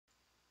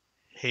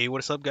Hey,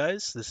 what's up,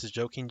 guys? This is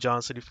Joking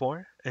John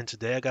 74, and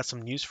today I got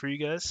some news for you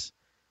guys.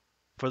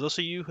 For those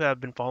of you who have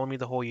been following me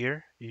the whole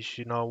year, you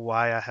should know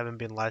why I haven't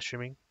been live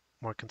streaming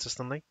more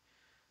consistently.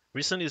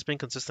 Recently, it's been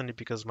consistently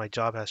because my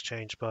job has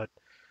changed, but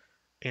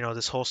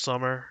this whole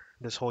summer,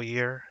 this whole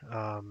year,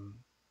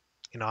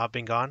 I've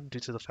been gone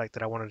due to the fact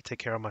that I wanted to take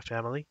care of my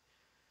family.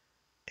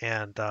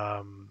 And,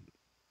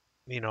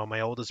 my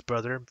oldest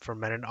brother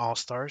from Men All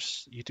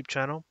Stars YouTube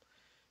channel,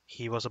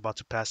 he was about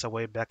to pass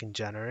away back in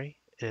January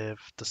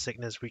if the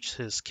sickness reached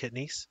his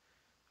kidneys.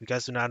 You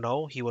guys do not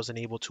know, he wasn't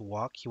able to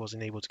walk. He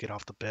wasn't able to get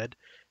off the bed.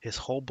 His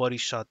whole body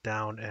shut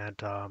down, and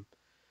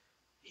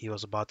he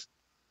was about to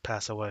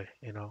pass away.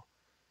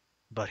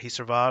 But he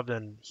survived,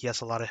 and he has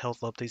a lot of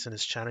health updates in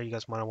his channel. You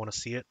guys might want to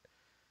see it.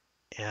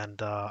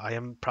 And I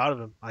am proud of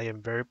him. I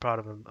am very proud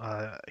of him.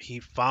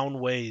 He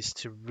found ways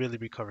to really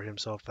recover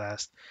himself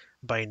fast.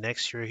 By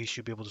next year, he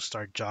should be able to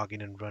start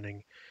jogging and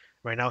running.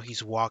 Right now,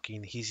 he's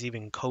walking. He's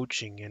even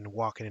coaching and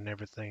walking and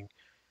everything.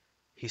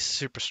 He's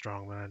super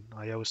strong, man.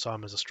 I always saw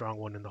him as a strong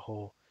one in the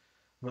whole,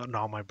 well, and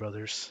all my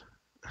brothers.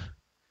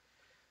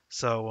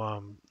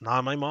 So,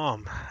 now my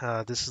mom.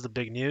 This is the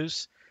big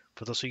news.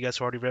 For those of you guys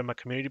who already read my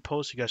community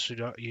post, you guys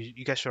should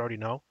already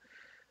know.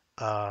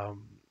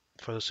 Um,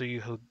 for those of you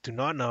who do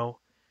not know,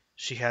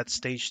 she had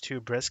stage 2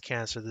 breast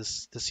cancer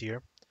this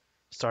year,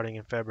 starting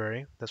in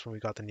February. That's when we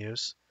got the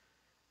news.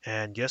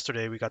 And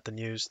yesterday we got the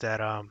news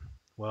that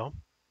well,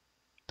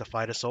 the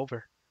fight is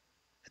over.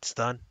 It's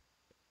done.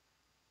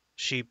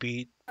 She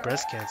beat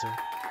breast cancer.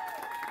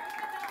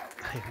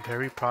 I'm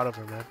very proud of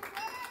her, man.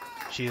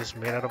 She is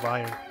made out of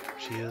iron.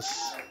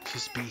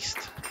 She's beast.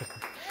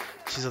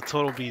 She's a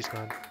total beast,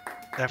 man.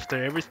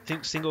 After every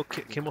single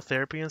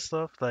chemotherapy and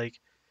stuff, like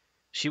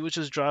she would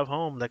just drive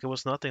home like it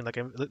was nothing, like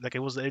it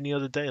was any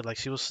other day. Like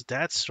she was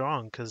that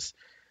strong because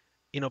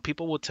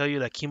people will tell you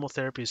that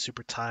chemotherapy is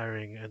super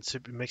tiring and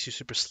it makes you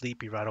super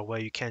sleepy right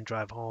away. You can't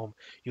drive home.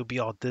 You'll be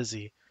all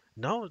dizzy.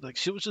 No, like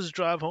she would just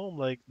drive home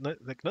like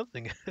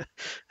nothing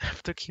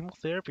after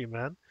chemotherapy,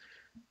 man.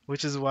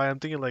 Which is why I'm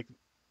thinking like,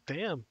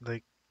 damn,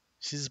 like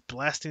she's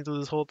blasting through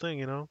this whole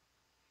thing.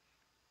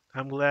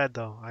 I'm glad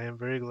though. I am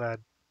very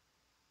glad.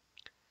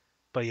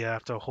 But yeah,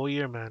 after a whole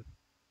year, man,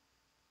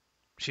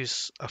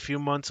 she's a few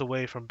months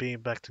away from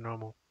being back to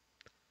normal.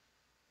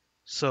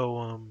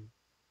 So,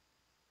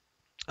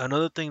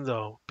 another thing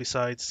though,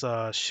 besides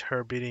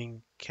her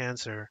beating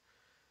cancer,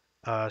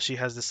 she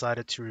has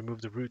decided to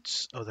remove the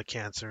roots of the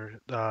cancer.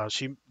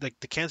 She like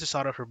the cancer's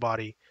out of her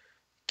body.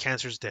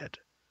 Cancer's dead.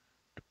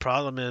 The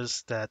problem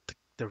is that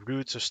the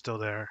roots are still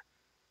there,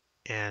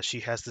 and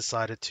she has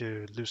decided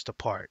to lose the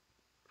part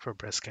for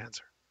breast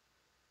cancer.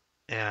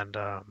 And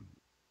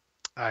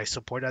I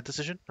support that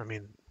decision. I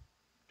mean,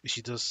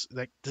 she does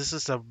like this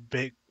is a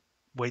big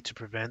way to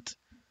prevent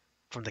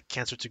from the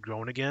cancer to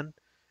growing again,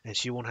 and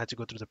she won't have to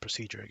go through the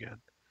procedure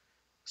again.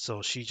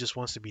 So she just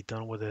wants to be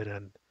done with it,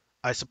 and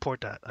I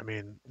support that. I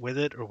mean, with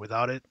it or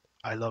without it,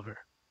 I love her.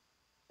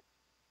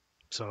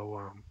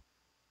 So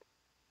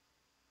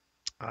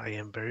I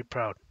am very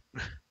proud.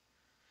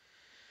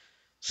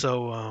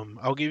 So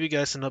I'll give you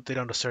guys an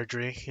update on the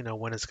surgery,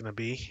 when it's gonna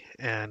be,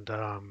 and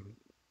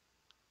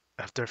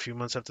after a few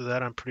months after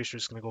that, I'm pretty sure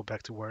it's gonna go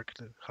back to work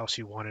how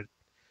she wanted.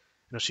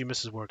 She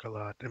misses work a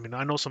lot. I mean,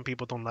 I know some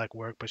people don't like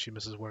work, but she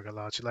misses work a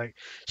lot.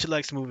 She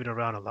likes moving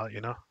around a lot.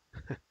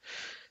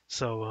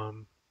 So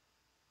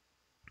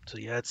so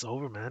yeah, it's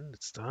over, man.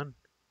 It's done.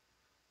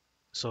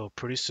 So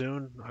pretty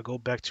soon I go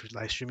back to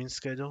live streaming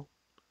schedule,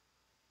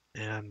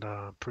 and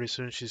pretty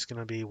soon she's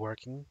gonna be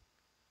working,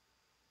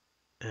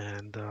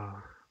 and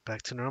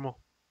back to normal.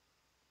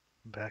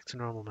 Back to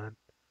normal, man.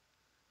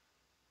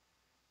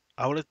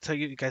 I want to tell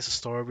you guys a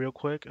story real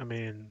quick. I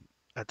mean,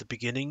 at the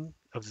beginning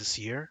of this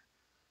year,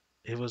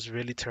 it was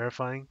really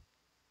terrifying.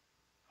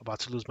 About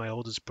to lose my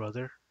oldest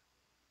brother,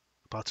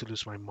 about to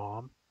lose my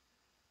mom.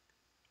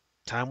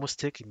 Time was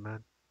ticking,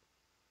 man.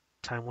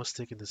 Time was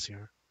ticking this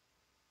year.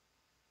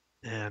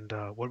 And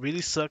what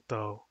really sucked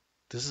though,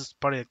 this is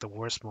probably like the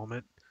worst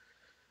moment.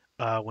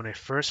 When I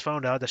first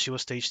found out that she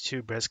was stage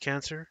 2 breast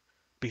cancer,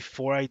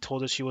 before I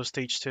told her she was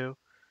stage 2,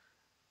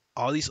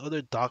 all these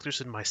other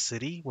doctors in my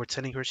city were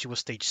telling her she was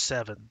stage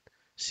 7.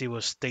 She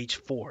was stage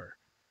 4.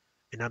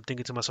 And I'm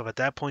thinking to myself, at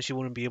that point, she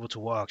wouldn't be able to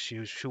walk.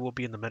 She will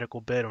be in the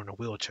medical bed or in a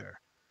wheelchair.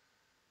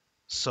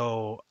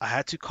 So I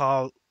had to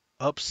call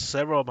up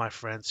several of my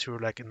friends who were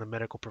like in the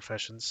medical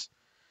professions,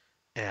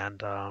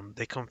 and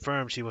they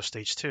confirmed she was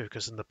stage 2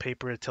 because in the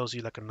paper it tells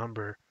you like a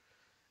number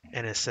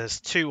and it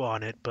says 2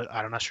 on it, but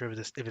I'm not sure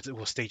if it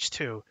was stage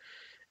 2.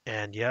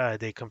 And yeah,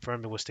 they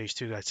confirmed it was stage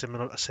 2. I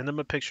sent them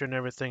a picture and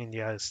everything, and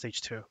yeah, it's stage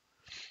 2.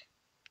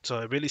 So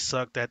it really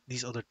sucked that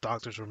these other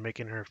doctors were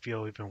making her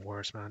feel even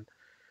worse, man,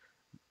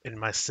 in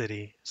my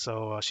city.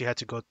 So she had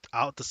to go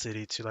out the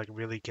city to like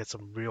really get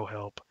some real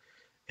help,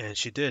 and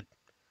she did.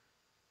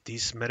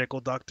 These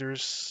medical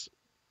doctors,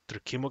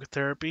 through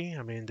chemotherapy,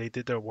 I mean, they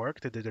did their work,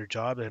 they did their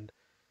job, and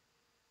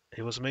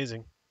it was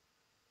amazing.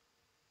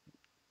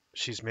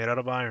 She's made out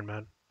of iron,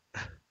 man.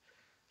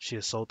 She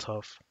is so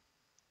tough.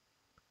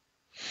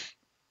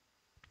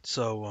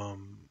 So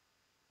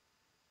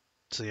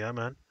so yeah,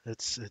 man,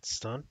 it's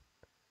done.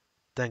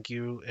 Thank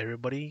you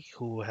everybody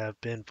who have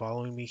been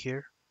following me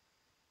here.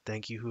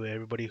 Thank you who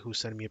everybody who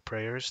sent me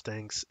prayers.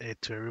 Thanks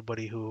to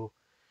everybody who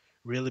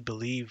really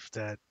believed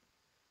that,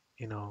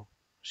 you know,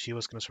 she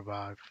was gonna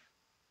survive.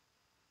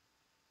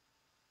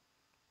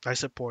 I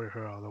supported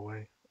her all the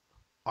way.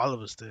 All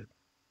of us did.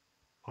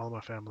 All of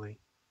my family.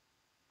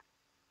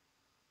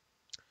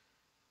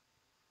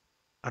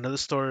 Another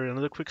story,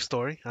 another quick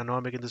story. I know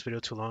I'm making this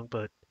video too long,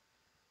 but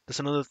that's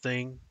another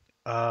thing.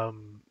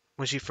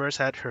 When she first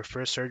had her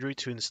first surgery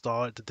to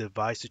install the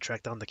device to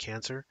track down the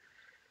cancer,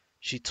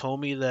 she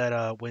told me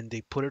that when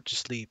they put her to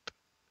sleep,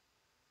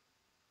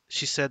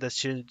 she said that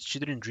she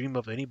didn't dream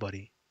of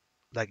anybody.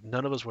 Like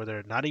none of us were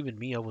there. Not even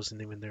me. I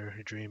wasn't even there in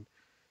her dream.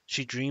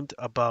 She dreamed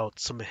about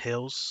some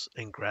hills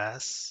and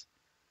grass,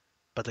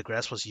 but the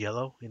grass was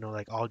yellow,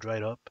 like all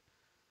dried up,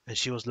 and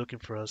she was looking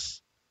for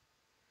us.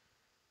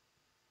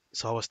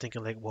 So I was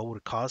thinking like, what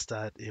would cause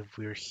that if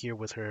we are here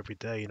with her every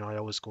day? I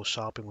always go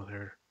shopping with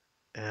her,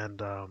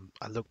 and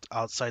I looked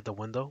outside the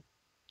window,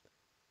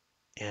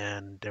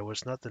 and there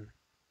was nothing.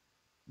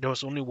 There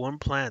was only one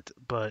plant,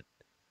 but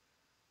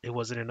it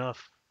wasn't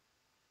enough.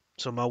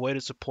 So my way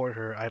to support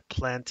her, I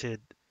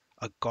planted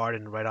a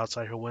garden right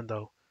outside her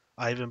window.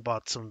 I even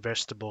bought some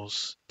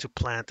vegetables to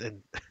plant,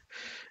 and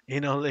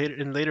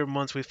later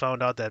months we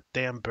found out that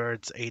damn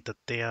birds ate the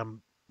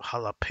damn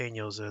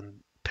jalapenos and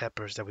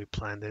peppers that we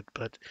planted.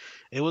 But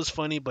it was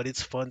funny, but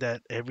it's fun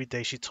that every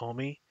day she told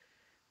me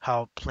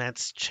how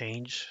plants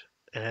change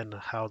and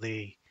how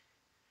they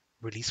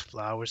release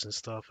flowers and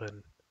stuff,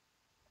 and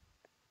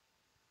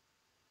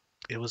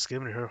it was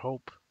giving her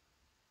hope.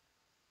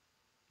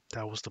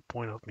 That was the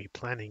point of me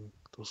planting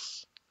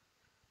those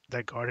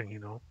that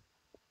garden.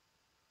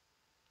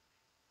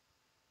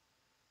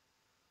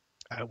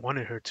 I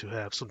wanted her to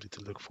have something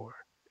to look for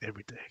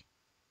every day,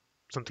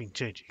 something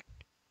changing,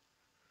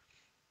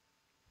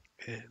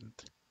 and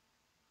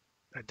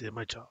I did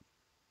my job.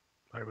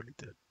 I really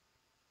did.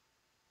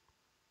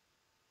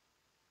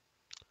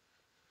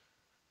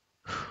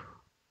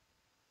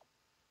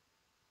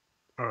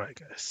 All right,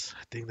 guys.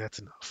 I think that's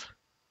enough.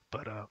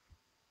 But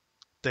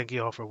thank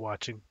you all for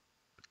watching.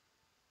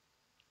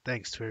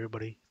 Thanks to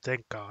everybody.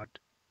 Thank God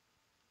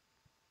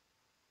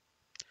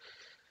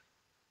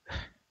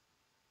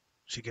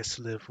she gets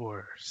to live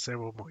for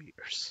several more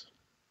years.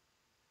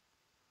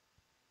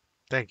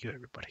 Thank you,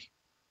 everybody.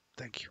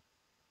 Thank you.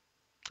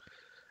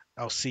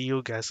 I'll see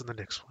you guys in the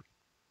next one.